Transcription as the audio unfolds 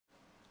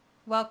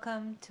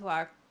Welcome to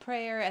our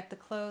prayer at the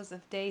close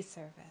of day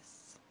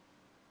service.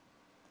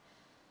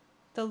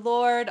 The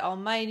Lord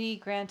Almighty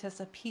grant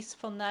us a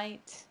peaceful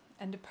night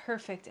and a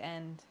perfect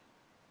end.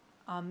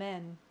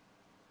 Amen.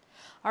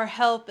 Our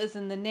help is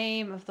in the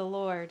name of the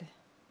Lord,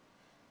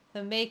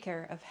 the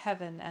Maker of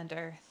heaven and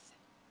earth.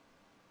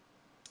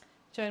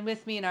 Join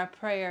with me in our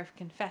prayer of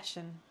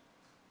confession.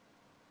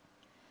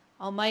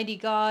 Almighty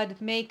God,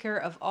 Maker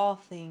of all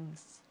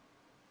things,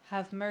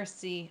 have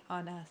mercy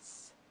on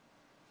us.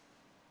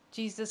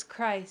 Jesus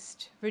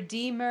Christ,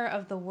 Redeemer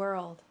of the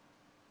world,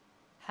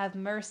 have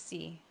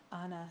mercy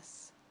on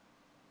us.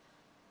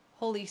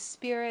 Holy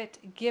Spirit,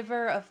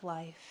 giver of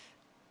life,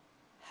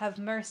 have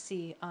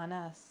mercy on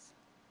us.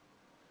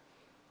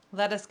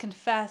 Let us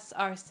confess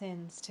our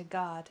sins to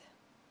God.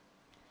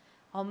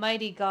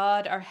 Almighty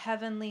God, our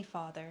heavenly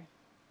Father,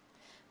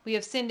 we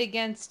have sinned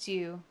against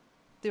you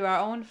through our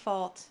own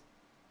fault,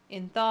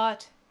 in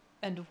thought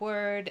and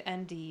word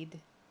and deed,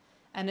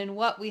 and in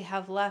what we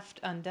have left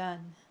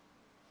undone.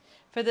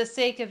 For the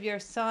sake of your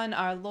Son,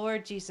 our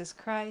Lord Jesus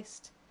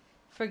Christ,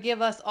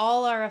 forgive us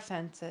all our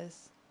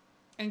offenses,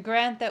 and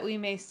grant that we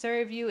may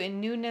serve you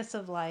in newness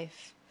of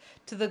life,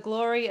 to the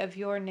glory of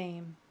your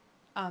name.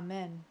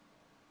 Amen.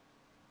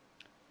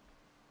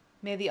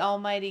 May the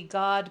Almighty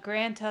God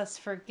grant us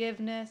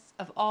forgiveness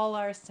of all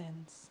our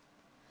sins,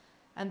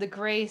 and the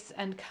grace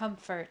and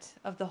comfort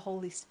of the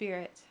Holy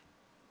Spirit.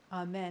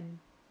 Amen.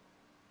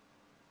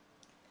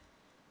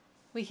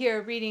 We hear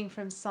a reading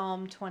from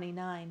Psalm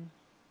 29.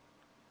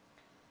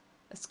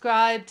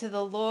 Ascribe to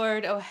the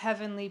Lord, O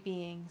heavenly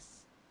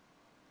beings.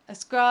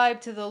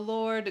 Ascribe to the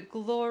Lord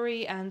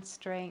glory and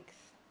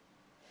strength.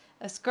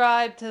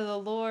 Ascribe to the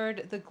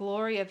Lord the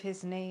glory of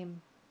his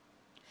name.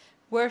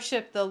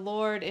 Worship the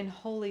Lord in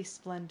holy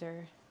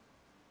splendor.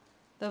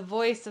 The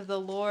voice of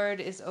the Lord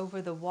is over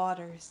the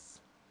waters.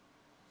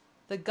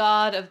 The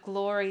God of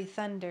glory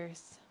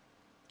thunders.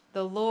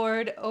 The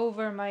Lord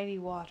over mighty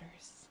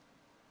waters.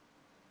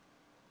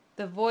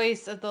 The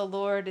voice of the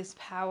Lord is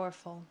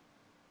powerful.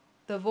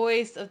 The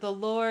voice of the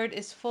Lord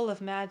is full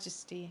of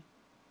majesty.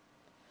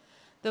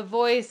 The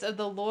voice of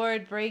the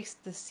Lord breaks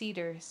the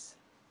cedars.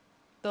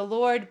 The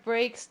Lord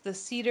breaks the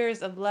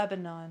cedars of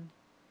Lebanon.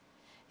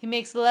 He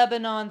makes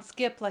Lebanon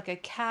skip like a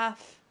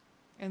calf,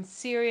 and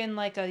Syrian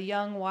like a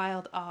young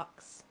wild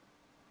ox.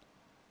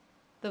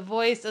 The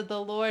voice of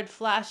the Lord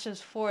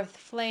flashes forth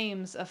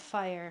flames of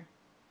fire.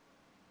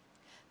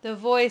 The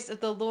voice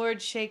of the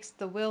Lord shakes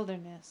the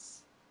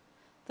wilderness.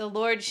 The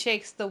Lord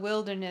shakes the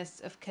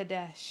wilderness of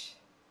Kadesh.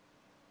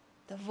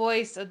 The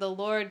voice of the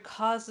Lord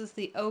causes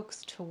the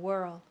oaks to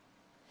whirl,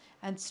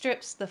 and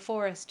strips the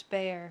forest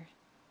bare.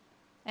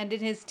 And in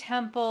his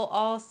temple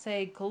all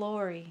say,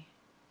 Glory.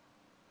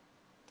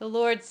 The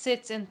Lord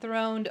sits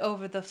enthroned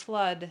over the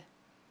flood.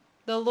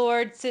 The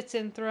Lord sits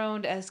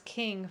enthroned as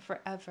King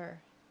forever.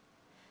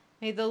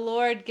 May the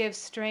Lord give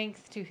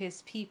strength to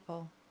his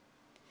people.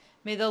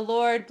 May the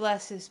Lord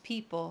bless his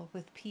people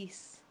with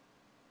peace.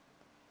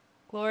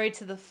 Glory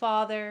to the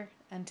Father,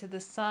 and to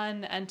the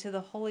Son, and to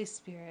the Holy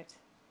Spirit,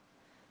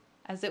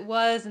 as it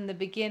was in the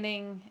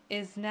beginning,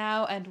 is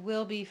now, and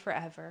will be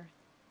forever.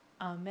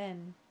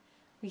 Amen.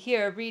 We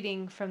hear a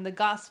reading from the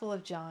Gospel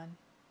of John,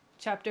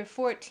 chapter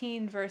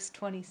 14, verse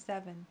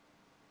 27.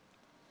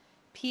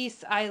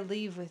 Peace I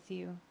leave with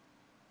you.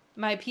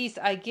 My peace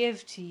I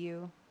give to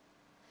you.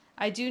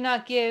 I do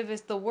not give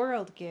as the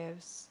world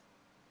gives.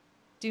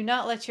 Do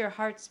not let your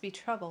hearts be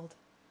troubled,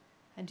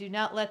 and do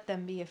not let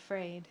them be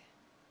afraid.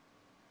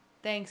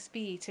 Thanks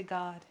be to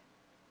God.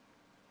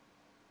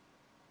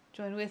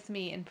 Join with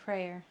me in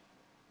prayer.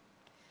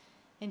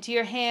 Into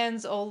your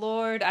hands, O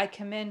Lord, I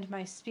commend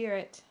my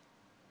spirit.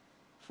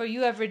 For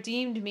you have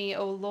redeemed me,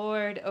 O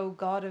Lord, O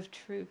God of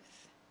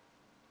truth.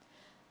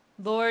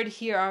 Lord,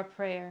 hear our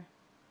prayer,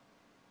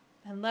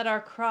 and let our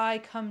cry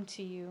come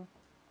to you.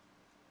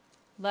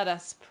 Let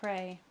us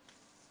pray.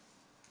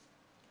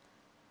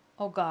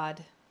 O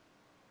God,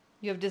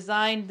 you have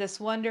designed this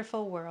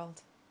wonderful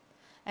world,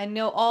 and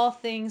know all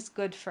things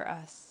good for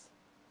us.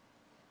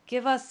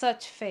 Give us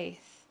such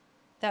faith,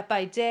 that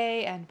by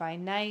day and by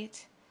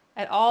night,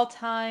 at all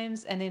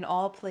times and in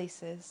all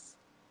places,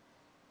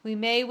 we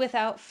may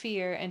without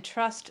fear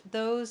entrust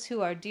those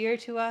who are dear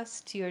to us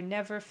to your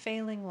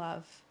never-failing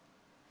love,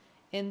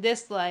 in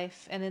this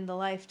life and in the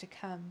life to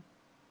come.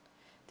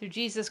 Through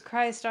Jesus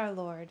Christ our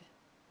Lord.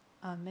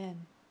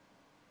 Amen.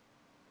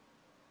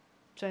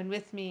 Join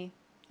with me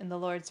in the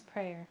Lord's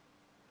Prayer.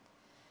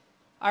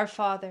 Our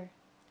Father,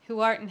 who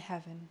art in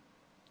heaven,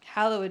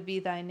 hallowed be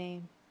thy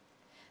name.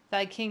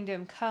 Thy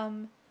kingdom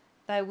come,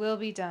 thy will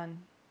be done,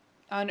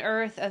 on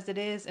earth as it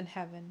is in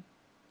heaven.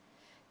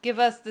 Give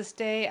us this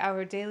day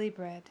our daily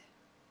bread,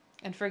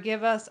 and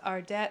forgive us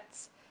our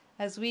debts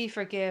as we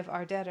forgive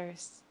our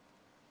debtors.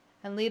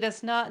 And lead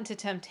us not into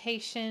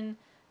temptation,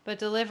 but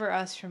deliver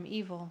us from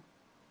evil.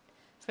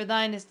 For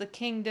thine is the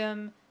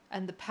kingdom,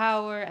 and the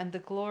power, and the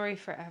glory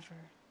forever.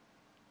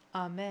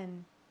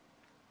 Amen.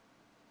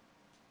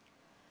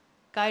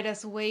 Guide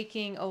us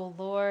waking, O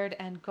Lord,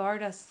 and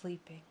guard us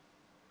sleeping.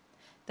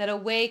 that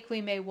awake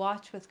we may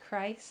watch with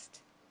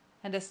Christ,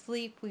 and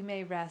asleep we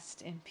may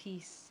rest in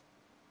peace.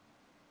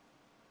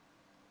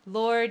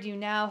 Lord, you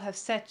now have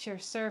set your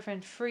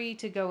servant free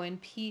to go in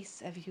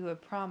peace as you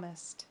have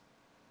promised.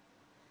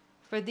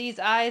 For these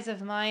eyes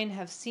of mine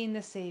have seen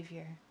the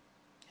Savior,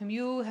 whom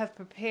you have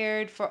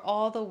prepared for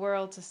all the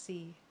world to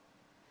see,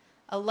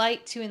 a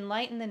light to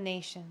enlighten the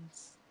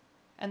nations,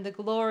 and the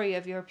glory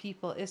of your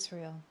people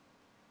Israel.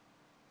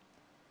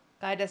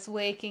 Guide us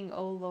waking,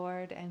 O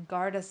Lord, and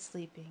guard us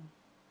sleeping,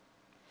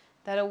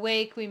 that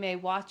awake we may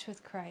watch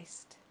with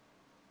Christ,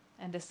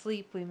 and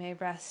asleep we may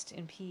rest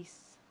in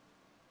peace.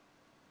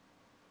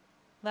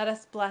 Let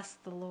us bless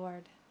the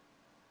Lord.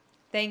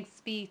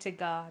 Thanks be to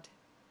God,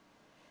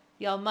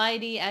 the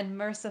Almighty and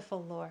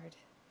merciful Lord,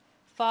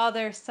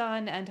 Father,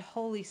 Son, and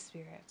Holy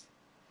Spirit.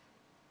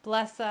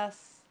 Bless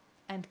us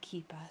and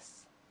keep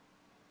us.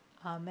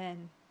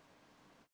 Amen.